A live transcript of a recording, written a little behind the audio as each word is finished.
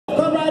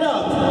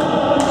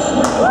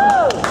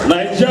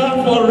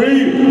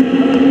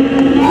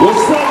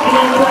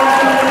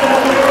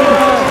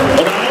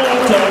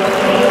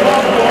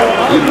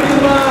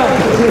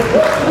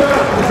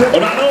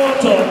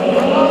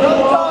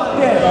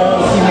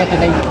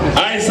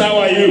Hi, how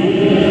are you?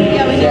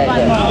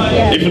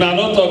 If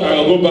not talk,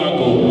 I'll go back.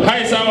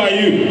 Hi, how are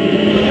you?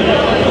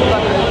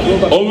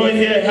 Over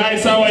here, hi,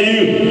 how are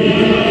you?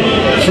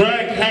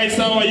 Frank, hi,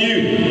 how are you?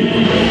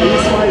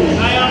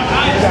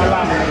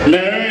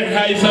 Larry,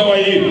 hi, how are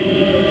you?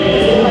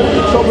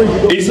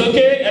 It's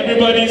okay,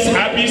 everybody's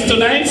happy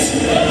tonight?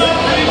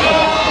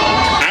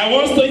 I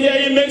want to hear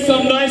you make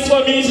some noise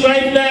for me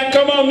right now.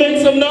 Come on,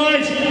 make some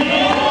noise.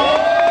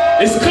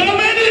 It's coming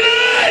tonight!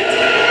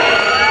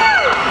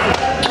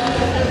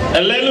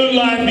 Elenu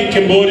live in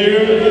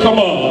Cambodia. Come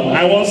on,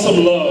 I want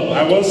some love.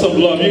 I want some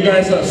love. You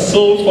guys are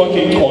so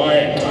fucking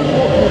quiet.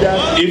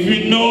 If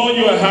you know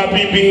you are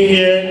happy being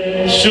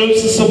here, show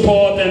some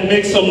support and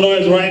make some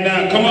noise right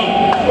now. Come on.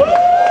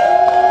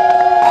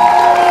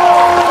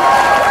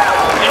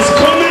 It's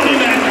coming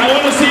tonight. I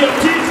want to see your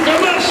teeth.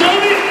 Come on, show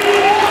me.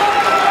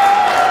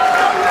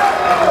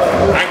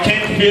 I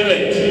can't feel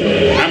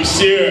it. I'm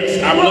serious.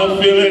 I'm not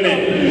feeling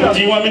it. Do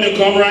you want me to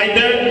come right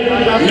there?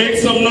 Make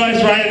some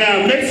noise right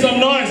now. Make some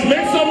noise.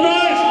 Make some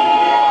noise.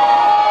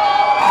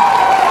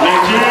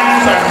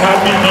 Nigerians are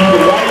happy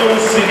people. Why are you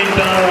sitting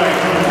down right?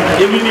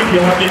 Even if you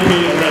haven't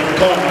paid your rent,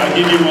 come, I'll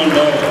give you $1.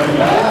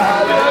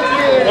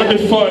 What the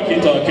fuck are you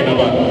talking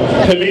about?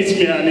 Permit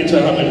me, I need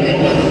to have it.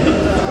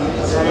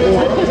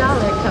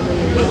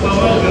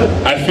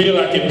 I feel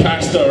like a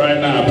pastor right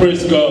now.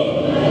 Praise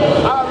God.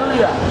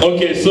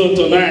 Okay, so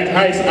tonight,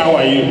 how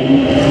are you?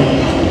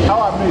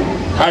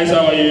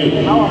 How are you?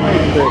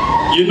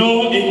 You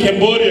know, in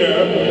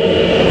Cambodia,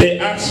 they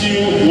ask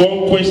you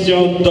one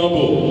question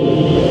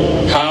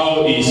double.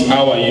 How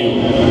are you?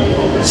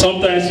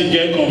 Sometimes you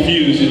get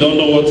confused, you don't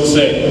know what to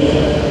say.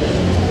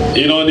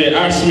 You know, they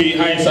ask me,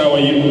 how are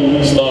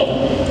you? Stop.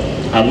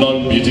 I'm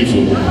not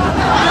beautiful.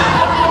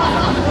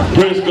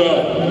 Praise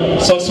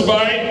God. So,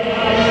 Subai,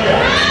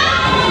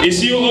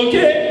 is you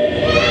okay?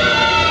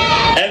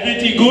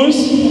 Everything good?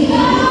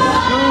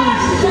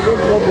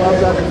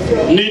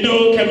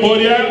 Nido,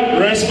 Cambodia,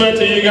 respect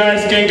to you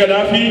guys, King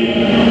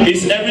Gaddafi.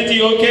 Is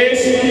everything okay?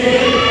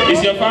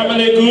 Is your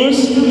family good?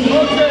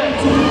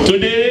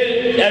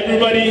 Today,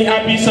 everybody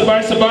happy,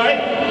 sabai?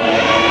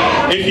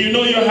 If you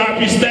know you're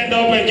happy, stand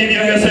up and give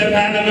yourself a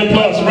hand of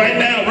applause. Right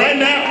now,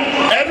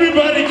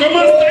 everybody, come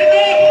on, stand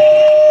up.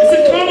 It's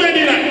a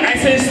comedy night. I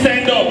say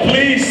stand up,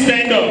 please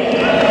stand up.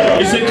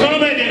 It's a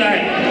comedy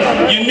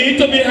night. You need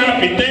to be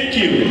happy. Thank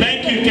you,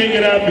 King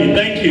Gaddafi,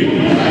 thank you.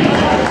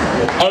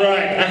 All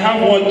right, I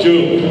have one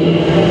joke.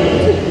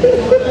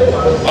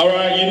 All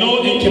right, you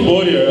know in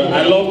Cambodia,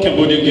 I love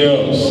Cambodian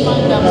girls.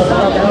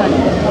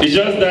 It's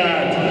just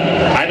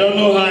that I don't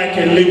know how I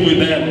can live with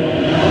them.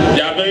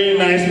 They are very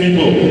nice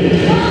people.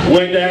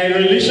 When they are in a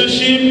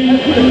relationship,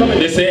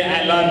 they say,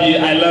 I love you,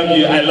 I love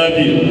you, I love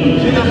you.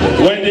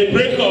 When they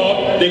break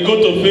up, they go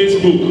to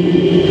Facebook.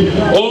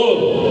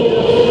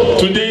 Oh,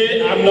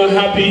 today I'm not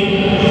happy.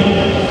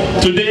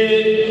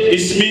 Today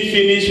is me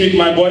finished with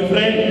my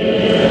boyfriend.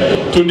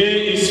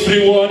 Today is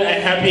free world,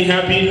 I'm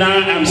happy, now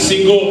I'm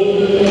single.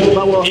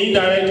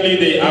 Indirectly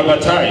they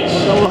advertise.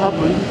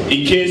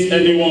 In case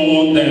anyone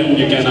wants them,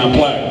 you can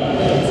apply.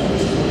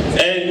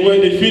 And when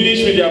they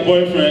finish with their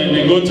boyfriend,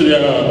 they go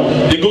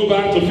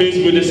back to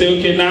Facebook, they say,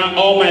 okay, now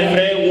all my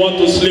friends want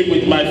to sleep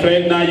with my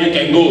friend, now you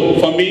can go.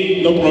 For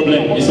me, no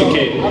problem, it's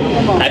okay.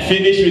 I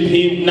finished with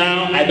him,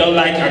 now I don't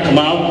like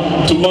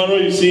Akama. Tomorrow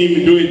you see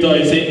him do it, or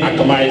you say,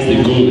 Akama is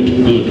the good.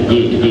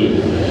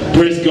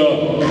 Praise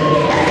God.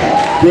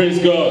 Praise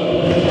God.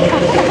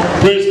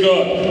 Praise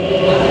God.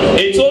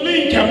 It's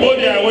only in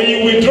Cambodia, when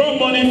you withdraw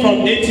money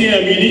from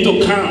ATM, you need to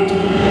count.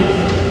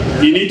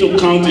 You need to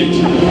count it.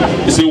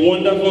 It's a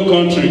wonderful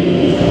country.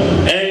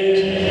 And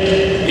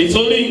it's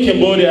only in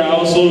Cambodia I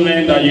also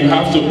learned that you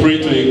have to pray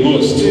to a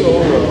ghost.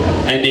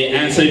 And they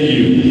answered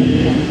you.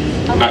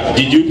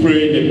 Did you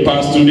pray in the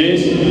past 2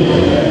 days?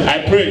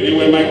 I prayed. They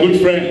were my good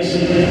friends.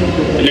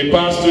 In the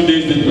past 2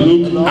 days, they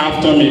looked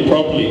after me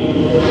properly.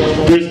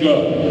 Praise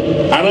God.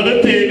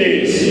 Another thing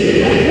is,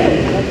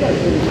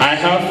 I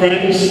have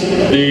friends.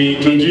 They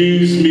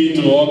introduce me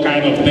to all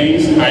kinds of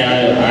things.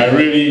 I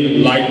really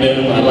like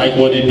them. I like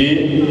what they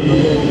did.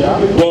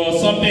 But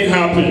something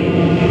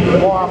happened.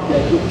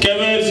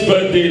 Kevin's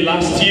birthday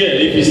last year,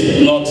 if it's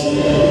not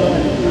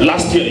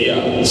last year,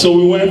 yeah. So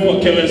we went for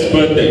Kevin's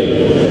birthday.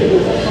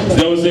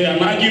 There was an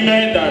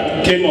argument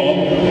that came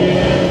up.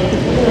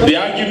 The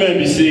argument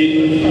we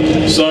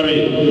say,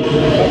 sorry,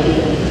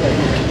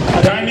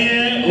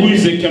 Daniel, who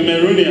is a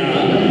Cameroonian,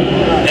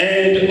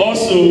 and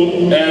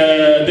also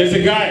there's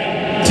a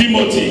guy,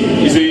 Timothy,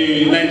 is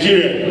a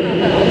Nigerian.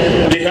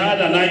 They had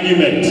an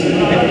argument.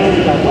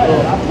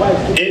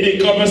 In the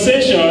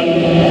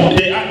conversation,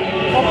 they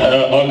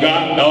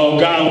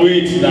Oga,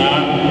 wait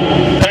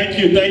now. Thank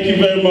you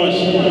very much.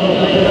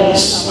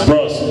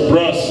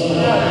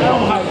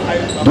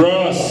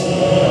 Bros.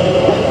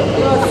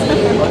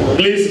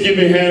 Please Please give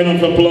a hand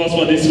of applause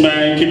for this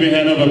man. Give a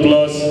hand of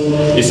applause.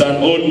 He's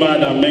an old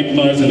man that makes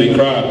noise in the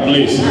crowd.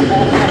 Please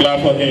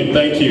clap for him.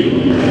 Thank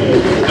you.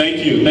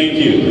 Thank you. Thank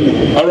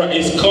you. All right,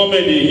 it's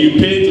comedy. You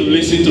pay to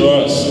listen to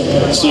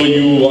us, so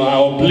you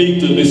are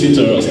obliged to listen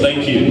to us.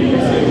 Thank you.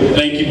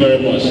 Thank you very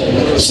much.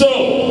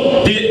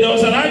 So there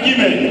was an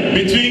argument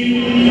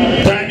between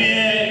Daniel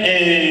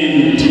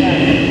and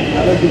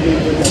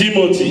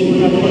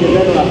Timothy.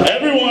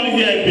 Everyone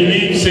here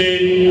believes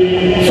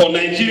for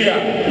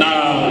Nigeria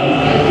now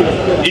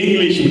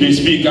English they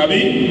speak,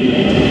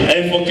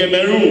 and for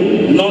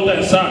Cameroon, North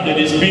and South,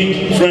 they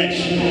speak French.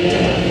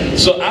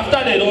 So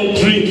after they don't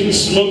drink,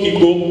 smoke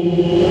go,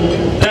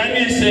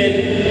 Daniel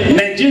said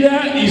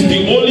Nigeria is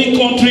the only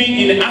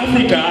country in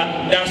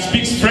Africa that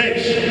speaks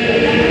French.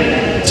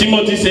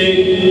 Timothy said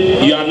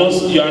you are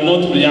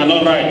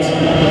not right.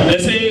 They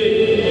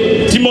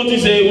say Timothy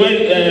said,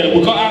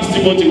 we can ask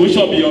Timothy which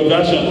will be your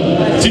version.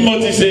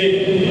 Timothy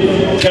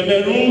said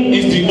Cameroon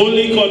is the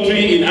only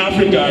country in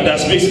Africa that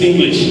speaks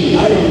English.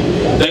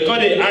 They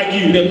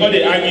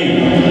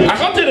argue. I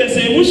can't tell them,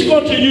 say, which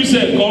country you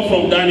said come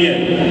from Daniel?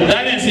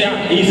 Daniel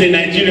said, he's in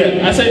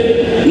Nigeria. I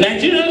said,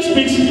 Nigeria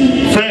speaks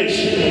French.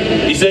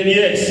 He said,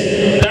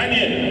 yes.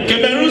 Daniel,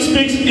 Cameroon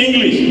speaks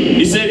English.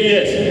 He said,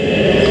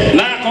 yes.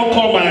 Now I can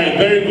call my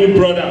very good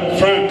brother,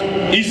 Frank,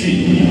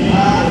 Easy.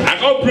 I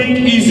can't bring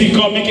Easy,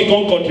 come make it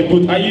come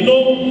contribute. And you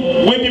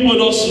know, when people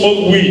don't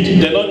smoke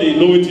weed, they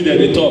know what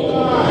they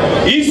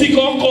talk. Easy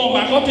come,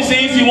 I can't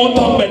say Easy won't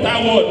talk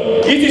better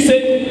word. Easy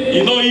said,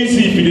 you know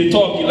Easy if they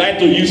talk, he like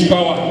to use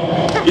power.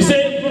 He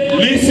said,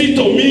 listen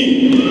to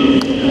me.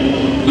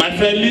 My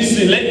friend,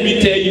 listen, let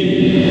me tell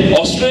you.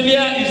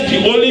 Australia is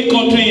the only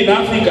country in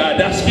Africa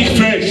that speaks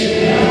French.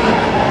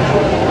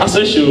 I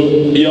said,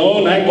 sure, your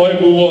own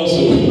Bible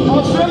also.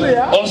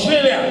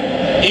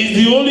 Australia is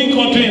the only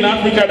country in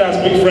Africa that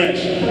speaks French.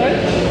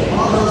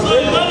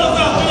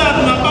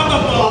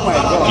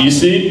 You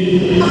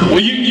see,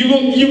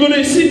 you're going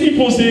to see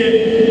people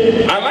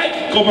say, I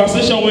like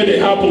conversation where they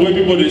happen when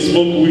people they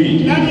smoke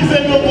weed.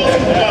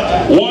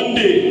 One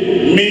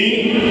day,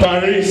 me,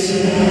 Paris,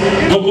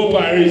 Coco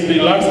Paris, the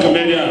last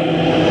comedian,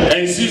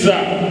 and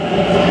Caesar,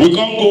 we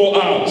can't go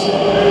out.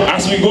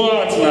 As we go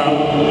out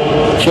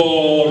now,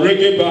 for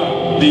reggae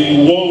bar, the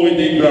one with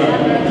the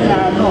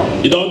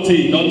ground, you don't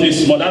take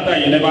small. That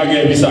time you never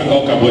get visa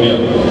called Cambodia.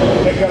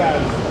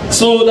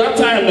 So that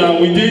time now,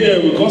 we did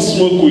there, we can't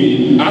smoke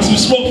weed. As we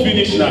smoke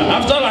finish now,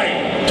 after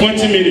like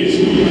 20 minutes,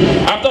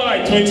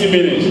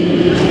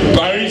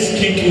 Paris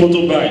kicked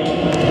motorbike.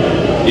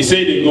 He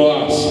said they go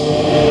out.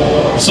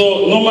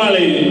 So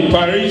normally,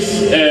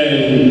 Paris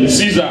and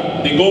Caesar,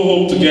 they go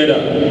home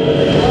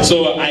together.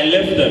 So I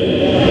left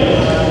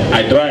them.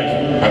 I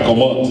drive, I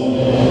come out.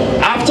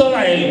 After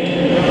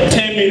like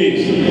 10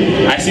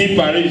 minutes, I see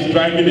Paris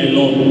driving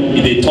alone.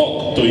 He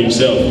talk to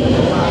himself.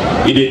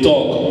 He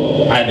talk.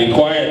 And they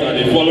quiet and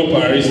they follow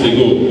Paris, they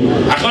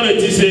go. I can't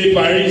say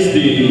Paris,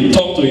 they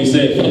talk to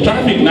himself. For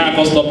traffic now, I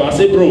can stop. I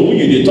say, bro, who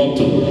you they talk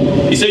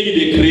to? He say, you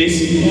they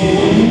crazy.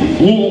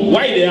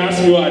 Why they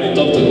ask me who they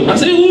talk to? I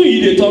say, who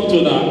you they talk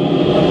to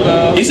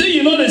now? He say,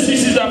 you know they see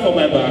Caesar for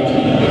my back.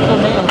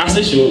 I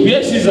say, sure.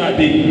 Where Caesar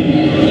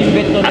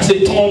dey? I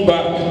say, turn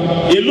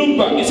back. He look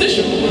back. He say,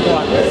 sure.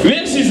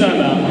 Where Caesar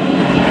now?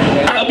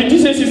 I be to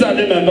say Caesar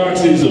dey my back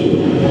says so.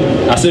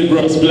 I say,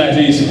 bro, I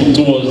say, it's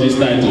too much this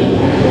time too.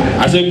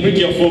 I say, bring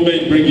your phone,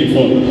 man, bring your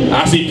phone.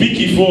 As he pick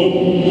his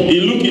phone,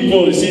 he look his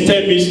phone, he see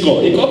 10 missed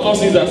call. He call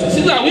Caesar, say,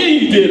 Caesar, where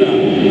you there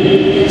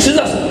now?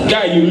 Caesar,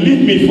 guy, you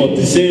leave me for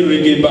the same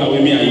reggae bar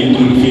with me and you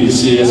do feel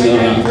serious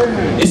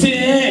now. He say,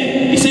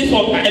 hey. He say,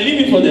 I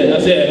leave me for that. I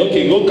say,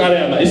 okay, go carry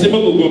him. He say,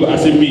 go back.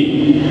 I say,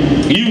 me.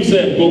 You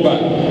said, go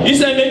back. He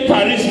said, make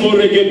Paris go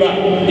reggae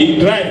bar. He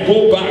drive,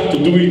 go back to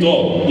do it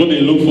all. Go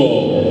they look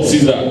for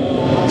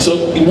Caesar.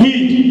 So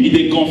weed,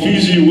 they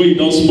confuse you when you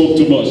don't smoke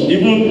too much.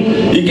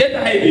 Even you get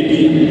high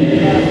baby.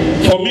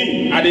 For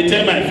me, I they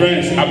tell my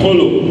friends,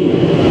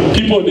 Apollo,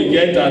 people they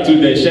get tattoo,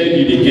 they share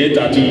you, they get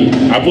tattoo.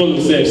 Apollo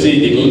say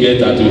they go get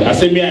tattoo. I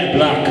say me I'm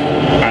black,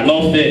 I'm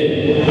not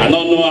fair. I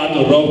don't know how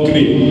to rub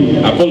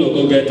cream. Apollo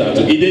go get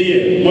tattoo. He dey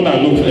here. When I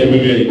look for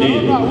everywhere, he dey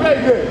here.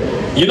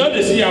 You know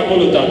they see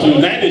Apollo tattoo.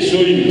 Now they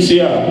show you.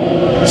 See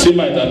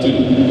my tattoo.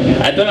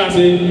 I tell her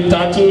say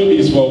tattoo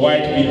is for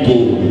white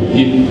people.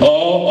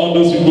 All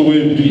those people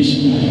will bleach.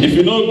 If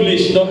you don't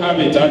bleach, don't have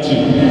a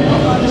tattoo.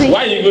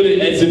 Why you go to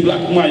as a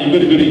black man? You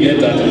go to get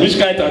tattoo. Which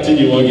kind of tattoo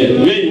you want to get?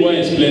 Where you want to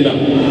explain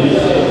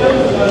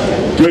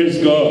that? Praise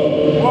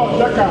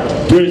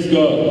God. Praise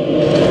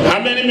God. How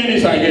many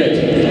minutes I get?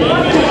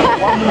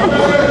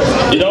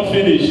 You don't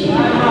finish.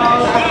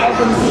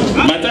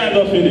 My time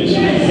don't finish.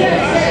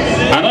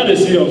 I know they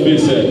see your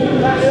face. Eh?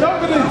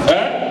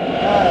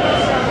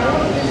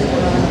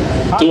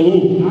 To who?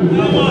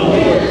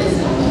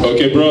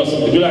 Okay, bros.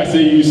 If you like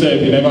say you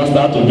said you never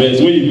start to verse.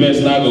 When you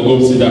verse now, go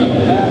sit down.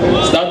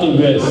 Start to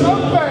verse.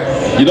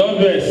 You don't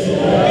verse.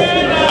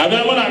 I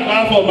then when I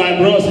call for my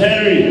bros,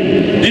 Henry.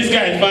 This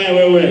guy fine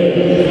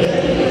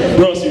well.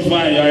 Bros, you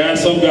fine. You're a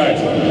handsome guy.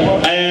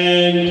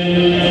 And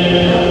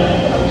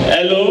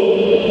hello.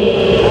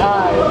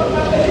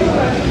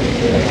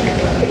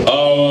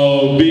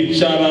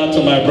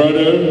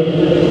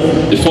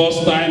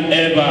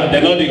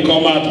 know they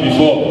come out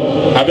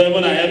before. I bet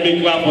when I help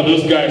me clap for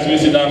those guys, we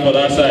sit down for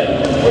that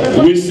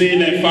side. We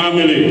seen a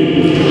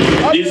family.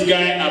 This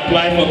guy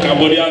applied for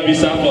Cambodia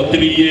visa for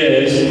 3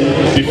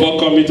 years before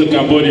coming to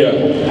Cambodia.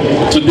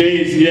 Today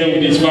he's here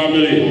with his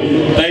family.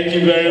 Thank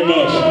you very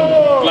much.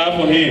 Clap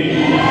for him.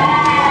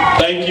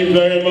 Thank you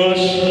very much.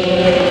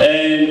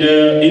 And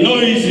it's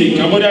not easy.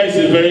 Cambodia is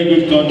a very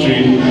good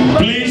country.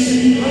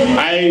 Please,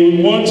 I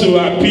want to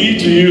appeal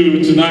to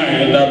you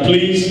tonight that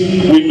please,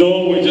 we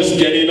know we're just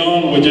getting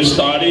on, we're just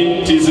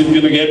starting, things are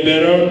going to get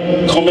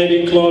better.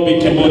 Comedy club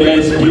in Cambodia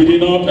is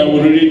building up and we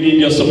really need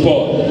your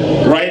support.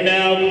 Right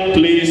now,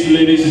 please,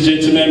 ladies and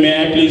gentlemen,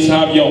 may I please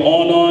have your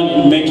honor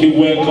in making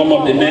welcome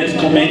of the next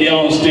comedian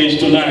on stage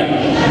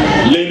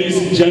tonight. Ladies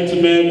and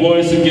gentlemen,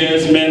 boys and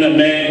girls, men and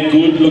men,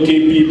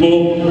 good-looking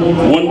people,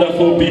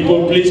 wonderful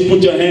people, please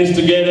put your hands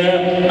together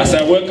as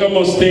I welcome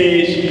on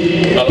stage.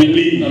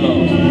 Believe,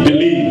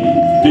 believe,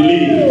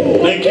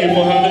 believe. Thank you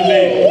for having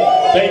me.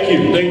 Thank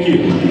you, thank you.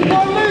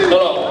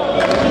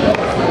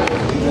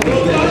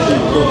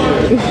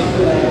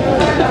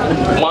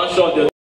 One shot.